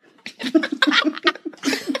me.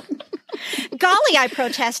 Golly, I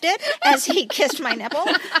protested as he kissed my nipple.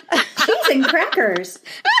 Cheese and crackers.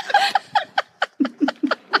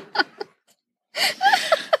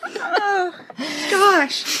 Oh,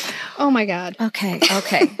 gosh. Oh my God. Okay.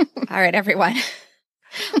 All right, everyone.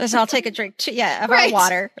 Let's all take a drink of Right. our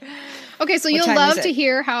water. Okay, so What you'll time love is to it?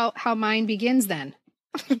 hear how mine begins then.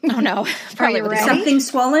 Oh, no. Probably you with ready? some- Something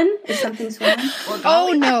swollen? Is something swollen?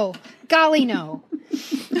 Oh no. Golly no.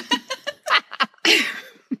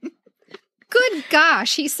 Good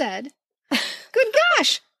gosh, he said. Good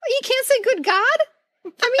gosh. You can't say good God?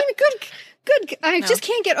 I mean, good. I just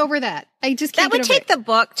can't get over that. I just can't That would get over take it. the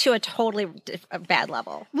book to a totally bad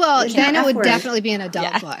level. Well, then it F would word. definitely be an adult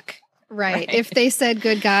Yeah. book. Right. If they said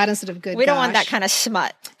good God instead of good We don't gosh. want that kind of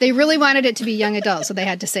smut. They really wanted it to be young adult, so they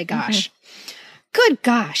had to say gosh. Good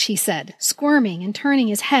gosh, he said, squirming and turning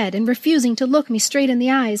his head and refusing to look me straight in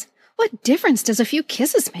the eyes. What difference does a few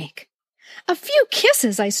kisses make? A few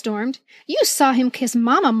kisses, I stormed. You saw him kiss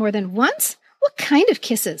Mama more than once? What kind of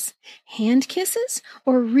kisses? Hand kisses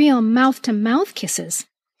or real mouth-to-mouth kisses?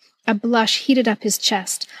 A blush heated up his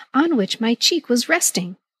chest, on which my cheek was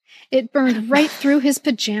resting. It burned right through his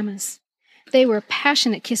pajamas. They were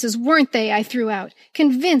passionate kisses, weren't they? I threw out,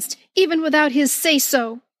 convinced even without his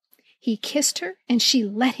say-so. He kissed her, and she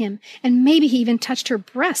let him, and maybe he even touched her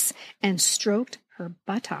breasts and stroked her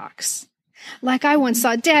buttocks. Like I once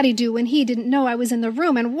saw Daddy do when he didn't know I was in the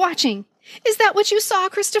room and watching. Is that what you saw,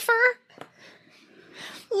 Christopher?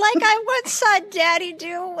 Like I once saw Daddy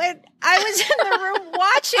do when I was in the room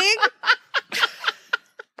watching.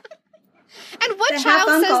 And what The child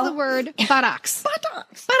says half-uncle. the word buttocks?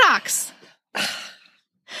 Buttocks.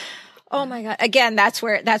 Oh my God. Again, that's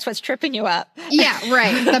what's tripping you up. Yeah,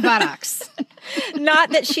 right. The buttocks.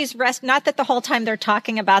 Not that the whole time they're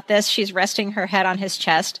talking about this, she's resting her head on his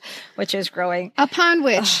chest, which is growing. On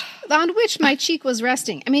which my cheek was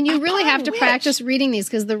resting. I mean, you really have to practice reading these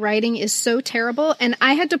because the writing is so terrible. And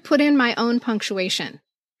I had to put in my own punctuation.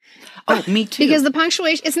 Oh, me too. Because the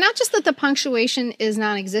punctuation, it's not just that the punctuation is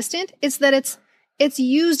non-existent, it's that it's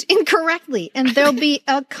used incorrectly. And there'll be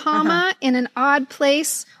a comma in an odd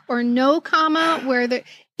place or no comma where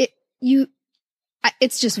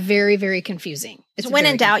it's just very, very confusing. It's When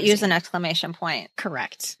very in doubt, confusing. use an exclamation point.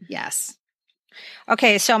 Correct. Yes.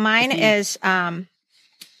 Okay, so mine is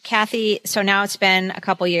Kathy. So now it's been a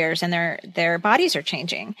couple years and their bodies are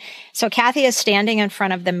changing. So Kathy is standing in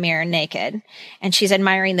front of the mirror naked and she's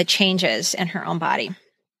admiring the changes in her own body.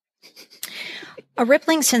 A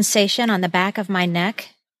rippling sensation on the back of my neck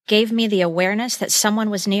gave me the awareness that someone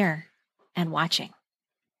was near and watching.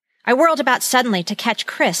 I whirled about suddenly to catch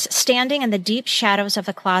Chris standing in the deep shadows of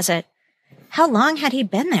the closet. How long had he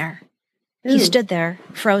been there? He stood there,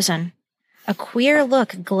 frozen. A queer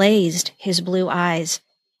look glazed his blue eyes,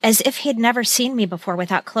 as if he'd never seen me before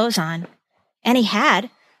without clothes on. And he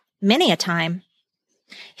had, many a time.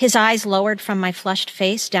 His eyes lowered from my flushed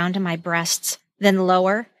face down to my breasts, then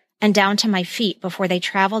lower and down to my feet before they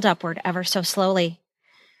traveled upward ever so slowly.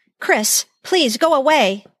 Chris, please go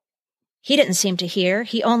away. He didn't seem to hear.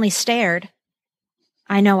 He only stared.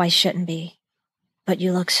 I know I shouldn't be, but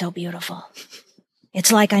you look so beautiful.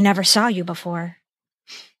 It's like I never saw you before.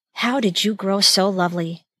 How did you grow so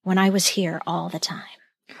lovely when I was here all the time?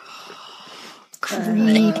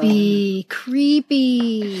 Creepy.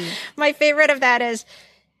 My favorite of that is,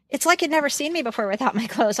 it's like he'd never seen me before without my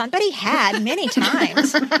clothes on, but he had many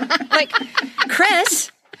times. Like,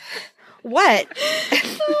 Chris, what?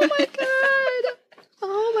 Oh my God.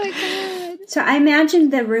 Oh my God. So I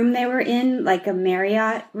imagined the room they were in like a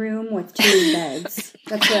Marriott room with 2 beds.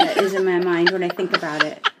 That's what is in my mind when I think about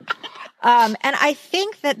it. And I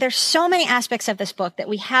think that there's so many aspects of this book that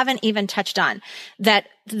we haven't even touched on that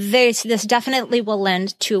this definitely will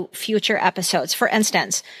lend to future episodes. For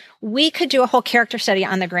instance, we could do a whole character study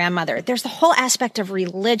on the grandmother. There's the whole aspect of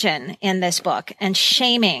religion in this book and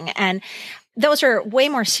shaming. And those are way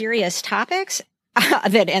more serious topics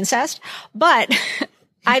than incest. But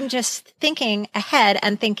I'm just thinking ahead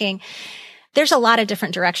and thinking there's a lot of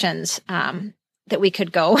different directions that we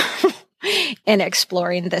could go in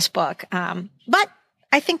exploring this book. But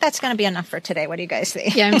I think that's going to be enough for today. What do you guys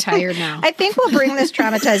think? Yeah, I'm tired now. I think we'll bring this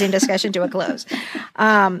traumatizing discussion to a close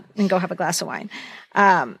and go have a glass of wine.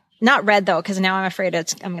 Not red, though, because now I'm afraid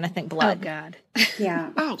I'm going to think blood. Oh, God.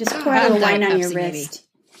 Yeah. Oh, just God. pour a little I'm wine Diet on your Pepsi, wrist.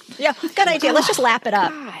 Yeah, good idea. Let's just lap it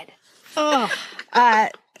up. God. Oh.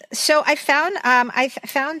 So I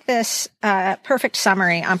found this perfect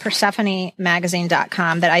summary on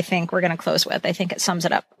PersephoneMagazine.com that I think we're going to close with. I think it sums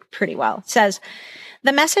it up pretty well. It says,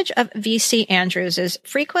 the message of V.C. Andrews'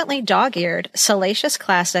 frequently dog-eared, salacious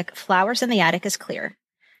classic, Flowers in the Attic, is clear.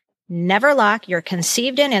 Never lock your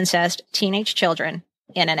conceived in incest teenage children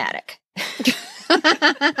in an attic.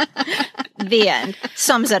 The end.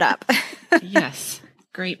 Sums it up. Yes.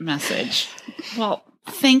 Great message. Well,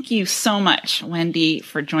 thank you so much, Wendy,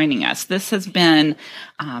 for joining us. This has been,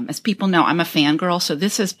 as people know, I'm a fangirl, so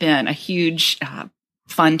this has been a huge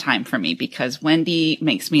fun time for me because Wendy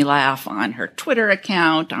makes me laugh on her Twitter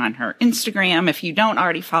account, on her Instagram. If you don't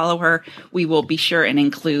already follow her, we will be sure and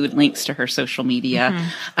include links to her social media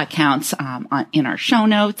accounts in our show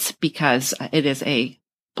notes because it is a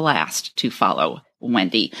blast to follow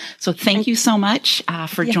Wendy. So thank you so much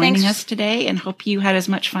for joining us today and hope you had as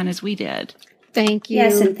much fun as we did. Thank you.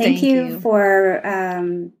 Yes, and thank you for,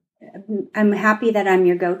 I'm happy that I'm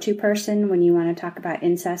your go-to person when you want to talk about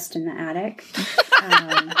incest in the attic.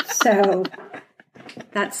 So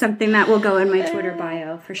that's something that will go in my Twitter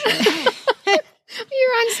bio for sure.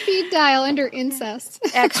 You're on speed dial under incest.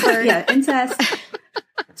 Expert. Yeah, incest.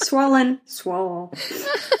 Swole.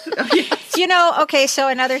 Okay, so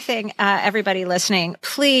another thing, everybody listening,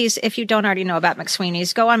 please, if you don't already know about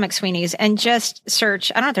McSweeney's, go on McSweeney's and just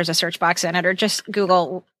search, I don't know if there's a search box in it, or just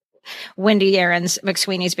Google Wendy Aaron's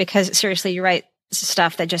McSweeney's, because seriously, you write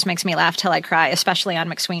stuff that just makes me laugh till I cry, especially on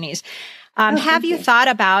McSweeney's. Have you thought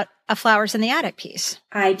about a Flowers in the Attic piece?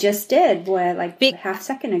 I just did, a half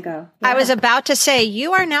second ago. Yeah. I was about to say,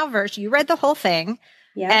 you are now versed. You read the whole thing.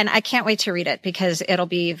 Yeah. And I can't wait to read it because it'll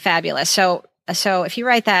be fabulous. So if you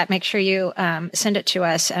write that, make sure you send it to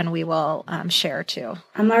us and we will share too.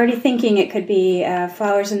 I'm already thinking it could be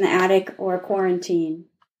Flowers in the Attic or Quarantine.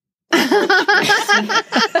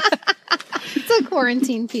 It's a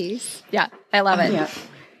quarantine piece. Yeah, I love it. Yeah.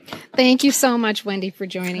 Thank you so much, Wendy, for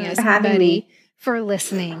joining us. For having me. For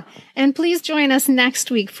listening. And please join us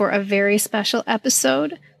next week for a very special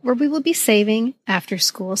episode where we will be saving after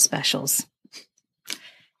school specials.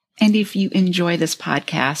 And if you enjoy this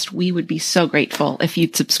podcast, we would be so grateful if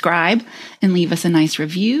you'd subscribe and leave us a nice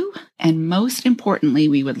review. And most importantly,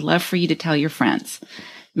 we would love for you to tell your friends.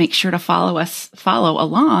 Make sure to follow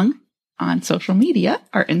along on social media.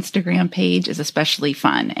 Our Instagram page is especially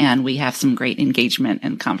fun, and we have some great engagement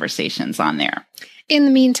and conversations on there. In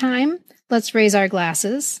the meantime, let's raise our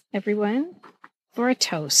glasses, everyone, for a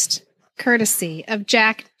toast, courtesy of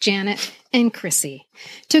Jack, Janet, and Chrissy,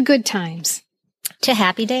 to good times. To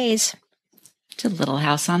happy days. To Little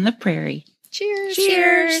House on the Prairie. Cheers.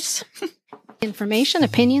 Cheers. Information,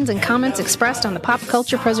 opinions, and comments expressed on the Pop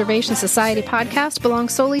Culture Preservation Society podcast belong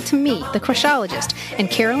solely to me, the Crushologist,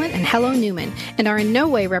 and Carolyn and Hello Newman, and are in no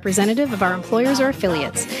way representative of our employers or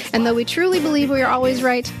affiliates. And though we truly believe we are always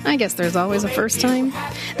right, I guess there's always a first time.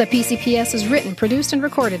 The PCPS is written, produced, and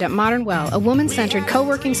recorded at Modern Well, a woman-centered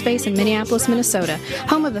co-working space in Minneapolis, Minnesota,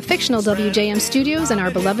 home of the fictional WJM Studios and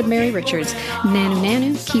our beloved Mary Richards. Nanu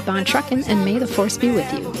Nanu, keep on trucking, and may the force be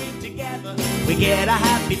with you. We get a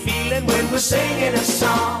happy feeling when we're singing a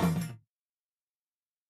song.